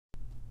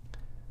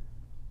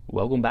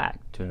Welcome back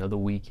to another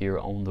week here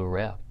on The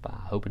Rep. I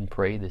hope and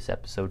pray this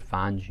episode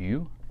finds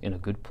you in a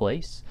good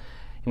place.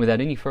 And without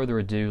any further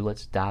ado,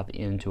 let's dive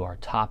into our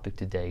topic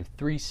today,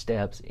 3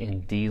 steps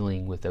in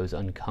dealing with those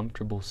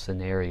uncomfortable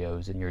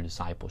scenarios in your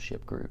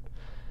discipleship group.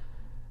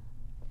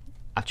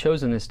 I've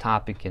chosen this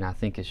topic and I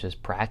think it's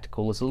just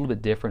practical. It's a little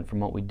bit different from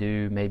what we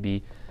do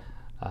maybe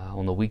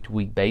on a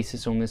week-to-week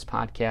basis on this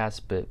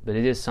podcast, but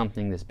it is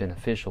something that's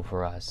beneficial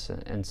for us.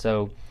 And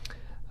so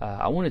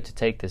I wanted to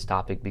take this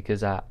topic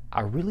because I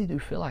really do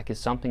feel like it's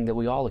something that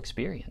we all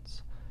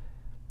experience.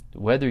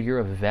 Whether you're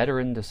a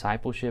veteran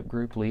discipleship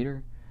group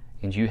leader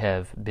and you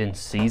have been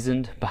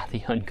seasoned by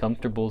the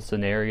uncomfortable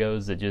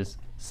scenarios that just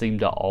seem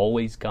to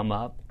always come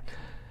up,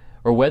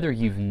 or whether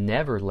you've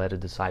never led a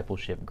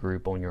discipleship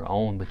group on your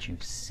own but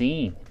you've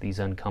seen these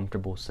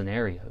uncomfortable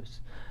scenarios,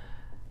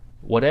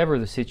 whatever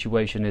the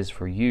situation is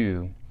for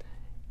you,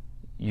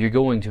 you're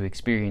going to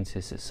experience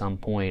this at some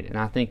point, and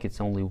I think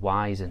it's only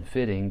wise and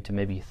fitting to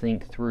maybe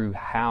think through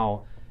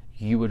how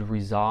you would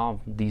resolve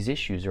these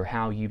issues or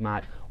how you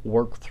might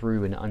work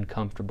through an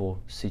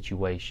uncomfortable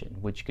situation,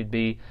 which could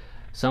be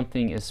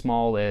something as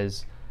small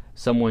as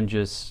someone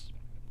just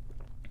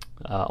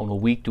on a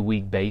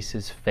week-to-week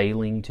basis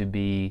failing to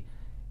be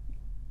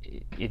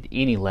at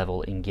any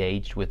level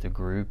engaged with the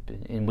group.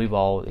 And we've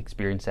all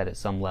experienced that at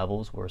some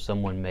levels where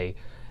someone may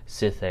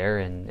sit there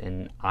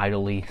and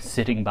idly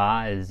sitting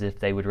by as if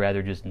they would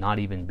rather just not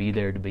even be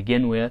there to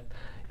begin with,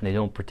 and they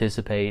don't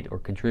participate or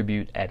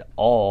contribute at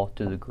all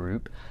to the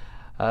group.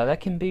 That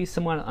can be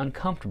somewhat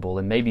uncomfortable,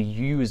 and maybe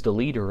you as the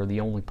leader are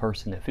the only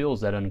person that feels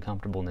that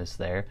uncomfortableness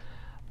there,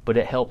 but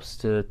it helps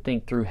to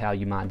think through how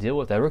you might deal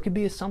with that. Or it could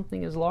be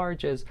something as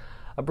large as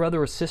a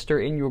brother or sister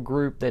in your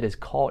group that is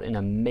caught in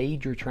a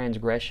major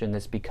transgression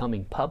that's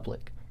becoming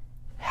public.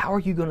 How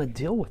are you going to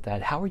deal with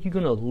that? How are you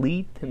going to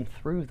lead them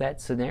through that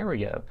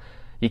scenario?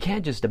 You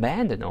can't just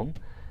abandon them.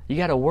 You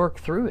got to work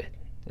through it.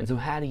 And so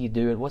how do you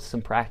do it? What's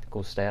some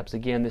practical steps?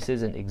 Again, this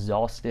isn't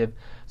exhaustive.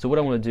 So what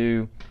I want to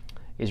do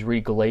is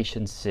read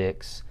Galatians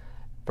 6,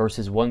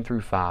 verses 1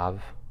 through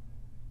 5.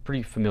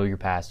 Pretty familiar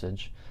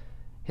passage.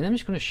 And I'm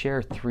just going to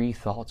share 3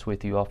 thoughts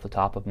with you off the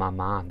top of my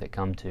mind that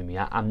come to me.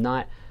 I'm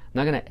not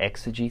going to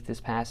exegete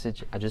this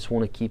passage. I just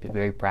want to keep it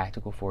very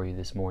practical for you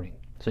this morning.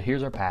 So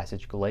here's our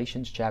passage,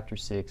 Galatians chapter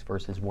 6,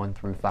 verses 1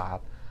 through 5.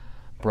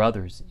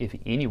 Brothers, if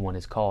anyone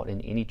is caught in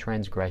any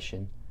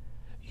transgression,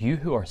 you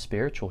who are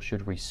spiritual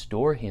should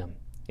restore him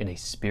in a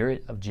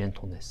spirit of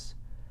gentleness.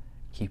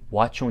 Keep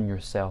watch on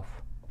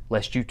yourself,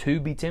 lest you too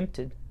be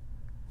tempted.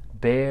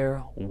 Bear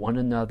one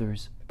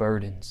another's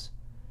burdens,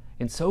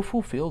 and so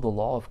fulfill the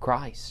law of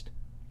Christ.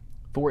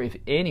 For if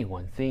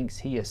anyone thinks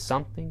he is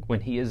something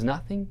when he is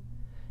nothing,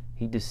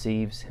 he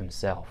deceives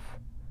himself.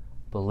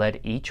 But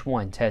let each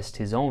one test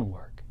his own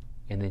work,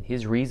 and then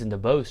his reason to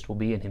boast will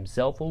be in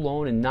himself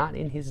alone and not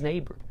in his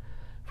neighbor.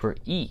 For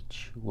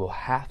each will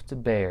have to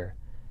bear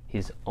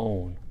his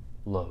own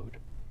load.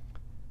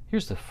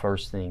 Here's the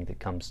first thing that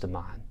comes to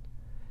mind.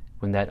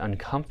 When that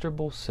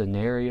uncomfortable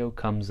scenario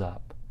comes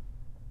up,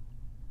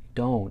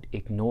 don't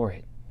ignore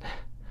it.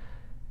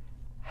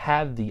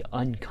 Have the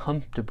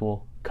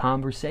uncomfortable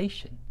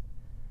conversation.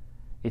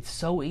 It's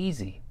so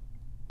easy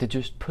to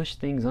just push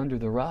things under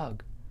the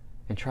rug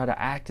and try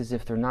to act as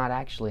if they're not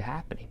actually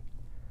happening.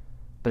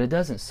 But it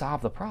doesn't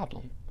solve the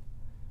problem.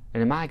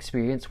 And in my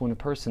experience, when a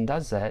person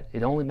does that,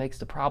 it only makes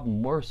the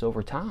problem worse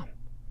over time.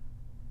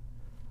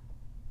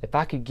 If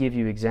I could give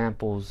you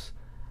examples,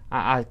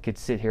 I could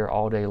sit here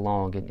all day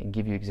long and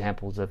give you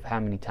examples of how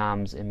many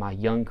times in my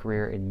young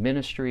career in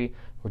ministry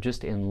or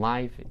just in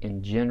life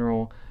in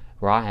general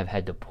where I have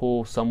had to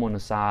pull someone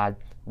aside,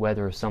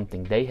 whether it's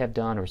something they have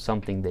done or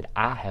something that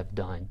I have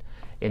done,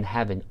 and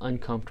have an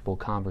uncomfortable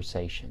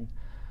conversation.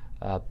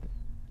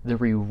 The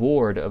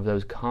reward of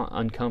those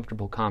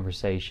uncomfortable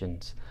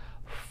conversations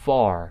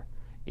far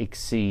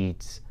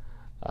exceeds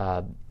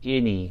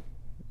any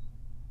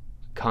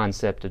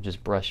concept of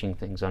just brushing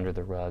things under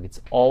the rug.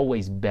 It's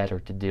always better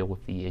to deal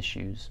with the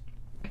issues.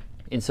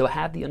 And so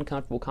have the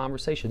uncomfortable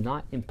conversation,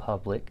 not in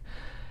public.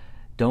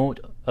 Don't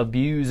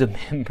abuse a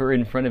member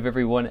in front of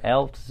everyone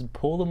else.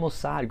 Pull them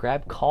aside,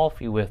 grab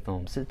coffee with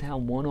them, sit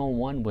down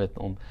one-on-one with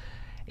them,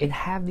 and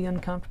have the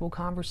uncomfortable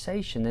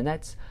conversation. And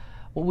that's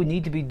what we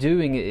need to be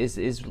doing is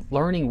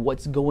learning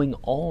what's going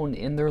on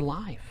in their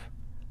life.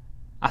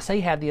 I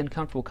say have the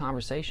uncomfortable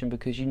conversation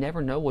because you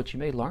never know what you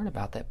may learn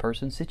about that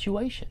person's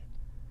situation.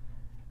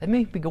 They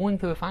may be going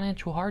through a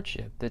financial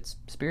hardship that's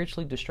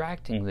spiritually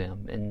distracting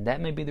them, and that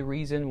may be the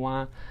reason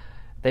why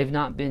they've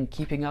not been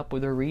keeping up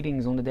with their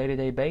readings on a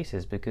day-to-day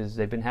basis because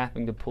they've been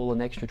having to pull an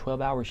extra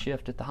 12-hour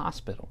shift at the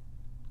hospital.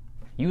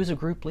 You as a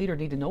group leader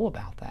need to know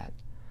about that.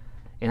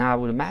 And I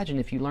would imagine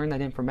if you learn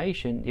that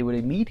information, it would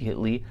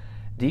immediately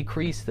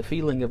decrease the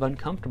feeling of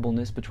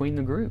uncomfortableness between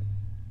the group.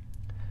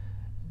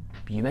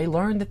 You may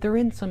learn that they're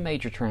in some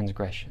major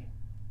transgression,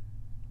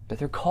 that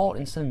they're caught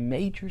in some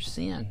major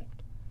sin.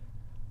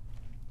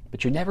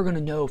 But you're never going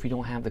to know if you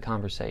don't have the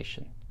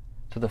conversation.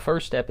 So the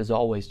first step is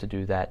always to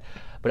do that.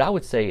 But I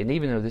would say, and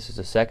even though this is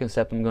the second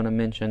step I'm going to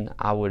mention,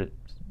 I would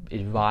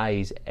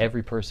advise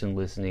every person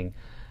listening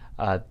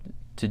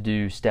to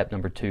do step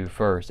number 2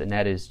 first, and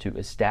that is to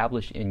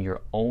establish in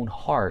your own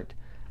heart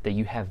that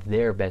you have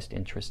their best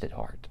interest at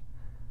heart.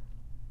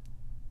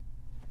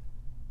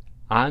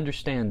 I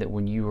understand that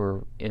when you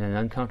are in an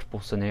uncomfortable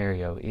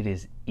scenario, it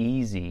is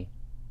easy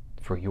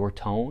for your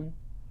tone,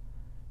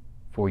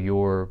 for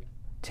your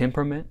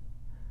temperament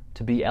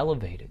to be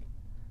elevated.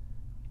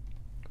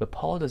 But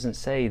Paul doesn't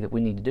say that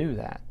we need to do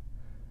that.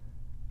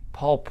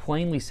 Paul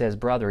plainly says,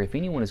 brother, if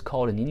anyone is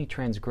caught in any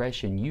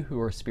transgression, you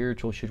who are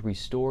spiritual should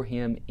restore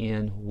him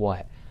in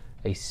what?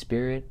 A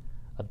spirit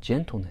of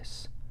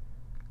gentleness.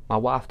 My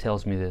wife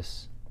tells me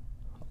this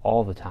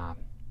all the time.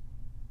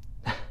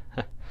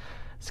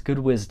 It's good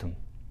wisdom.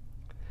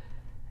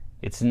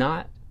 It's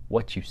not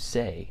what you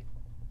say,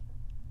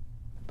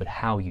 but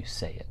how you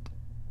say it.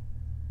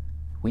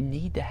 We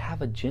need to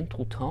have a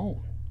gentle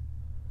tone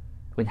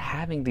when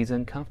having these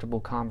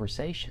uncomfortable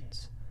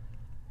conversations.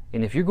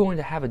 And if you're going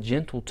to have a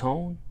gentle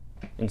tone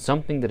in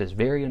something that is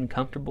very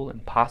uncomfortable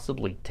and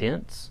possibly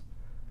tense,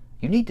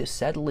 you need to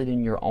settle it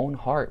in your own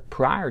heart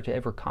prior to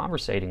ever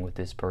conversating with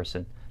this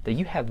person, that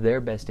you have their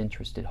best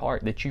interest at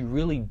heart, that you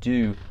really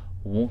do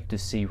want to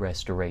see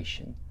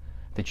restoration,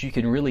 that you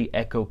can really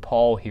echo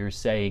Paul here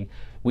saying,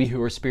 we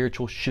who are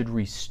spiritual should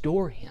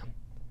restore him.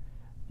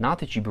 Not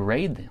that you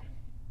berate them,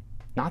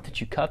 not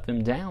that you cut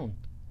them down,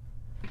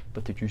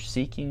 but that you're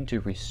seeking to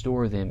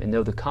restore them. And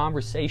though the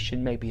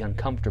conversation may be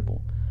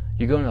uncomfortable,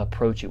 you're going to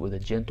approach it with a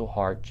gentle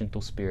heart,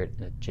 gentle spirit,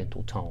 and a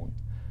gentle tone.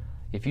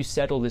 If you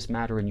settle this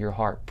matter in your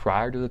heart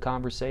prior to the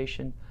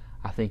conversation,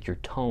 I think your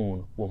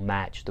tone will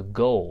match the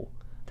goal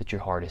that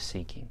your heart is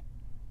seeking.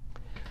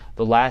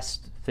 The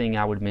last thing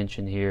I would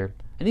mention here,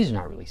 and these are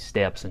not really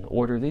steps in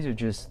order, these are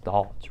just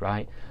thoughts,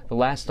 right? The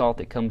last thought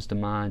that comes to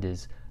mind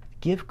is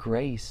give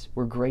grace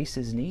where grace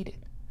is needed.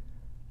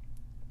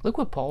 Look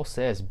what Paul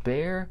says,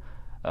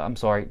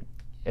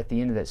 at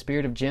the end of that,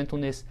 spirit of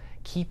gentleness,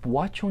 keep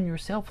watch on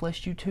yourself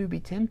lest you too be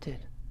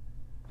tempted.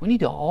 We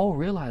need to all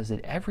realize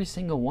that every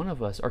single one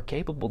of us are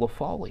capable of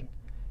falling.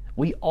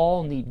 We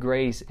all need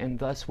grace, and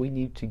thus we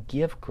need to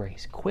give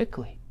grace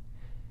quickly.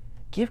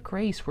 Give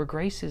grace where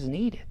grace is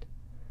needed.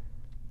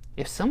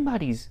 If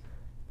somebody's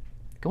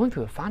going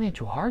through a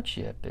financial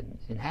hardship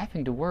and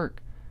having to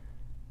work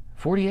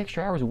 40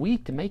 extra hours a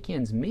week to make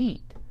ends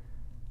meet,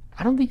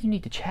 I don't think you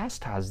need to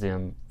chastise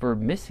them for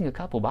missing a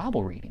couple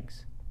Bible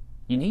readings.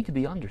 You need to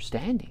be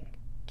understanding.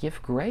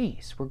 Give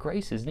grace where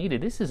grace is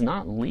needed. This is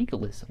not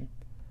legalism.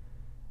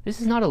 This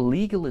is not a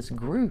legalist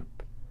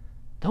group.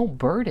 Don't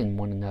burden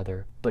one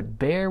another, but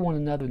bear one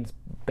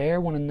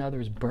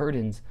another's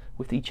burdens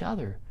with each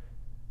other.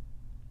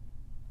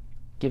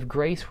 Give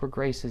grace where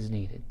grace is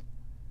needed.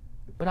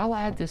 But I'll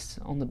add this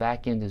on the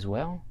back end as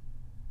well.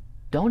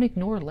 Don't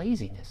ignore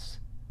laziness.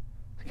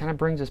 It kind of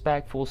brings us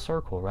back full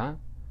circle, right?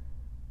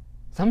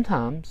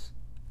 Sometimes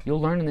you'll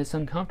learn in this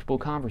uncomfortable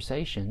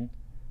conversation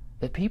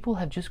that people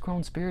have just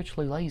grown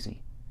spiritually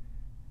lazy.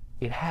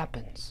 It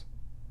happens.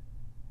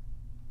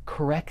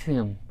 Correct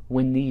them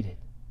when needed.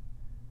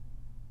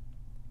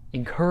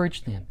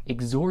 Encourage them,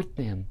 exhort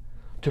them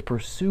to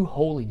pursue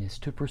holiness,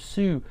 to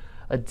pursue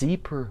a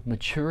deeper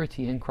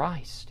maturity in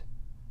Christ.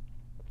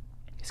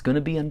 It's going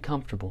to be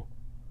uncomfortable,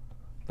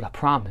 but I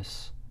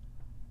promise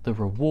the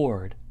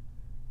reward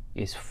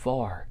is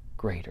far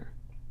greater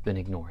than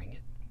ignoring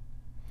it.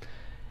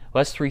 Well,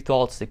 that's 3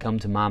 thoughts that come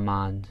to my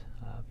mind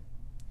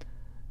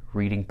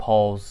reading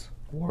Paul's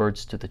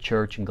words to the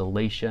church in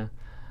Galatia,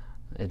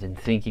 and then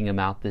thinking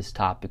about this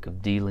topic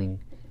of dealing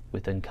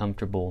with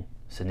uncomfortable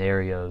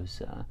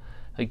scenarios.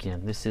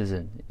 Again, this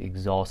isn't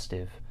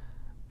exhaustive,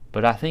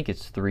 but I think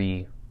it's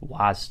 3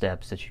 wise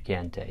steps that you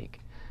can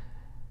take.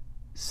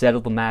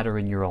 Settle the matter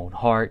in your own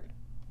heart,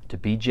 to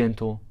be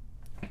gentle,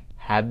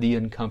 have the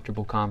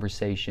uncomfortable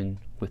conversation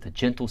with a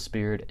gentle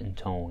spirit and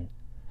tone.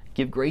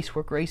 Give grace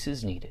where grace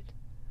is needed,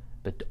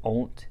 but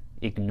don't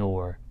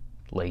ignore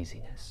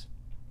laziness.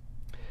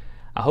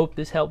 I hope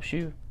this helps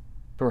you,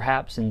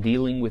 perhaps in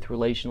dealing with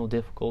relational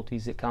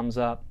difficulties that comes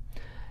up,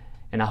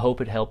 and I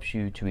hope it helps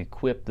you to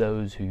equip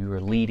those who you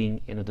are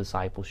leading in a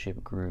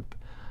discipleship group.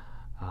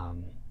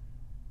 And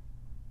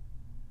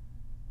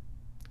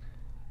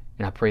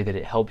I pray that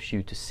it helps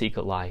you to seek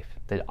a life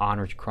that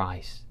honors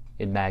Christ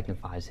and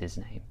magnifies His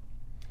name.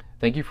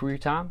 Thank you for your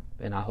time,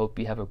 and I hope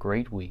you have a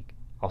great week.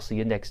 I'll see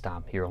you next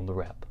time here on The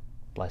Rep.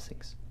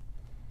 Blessings.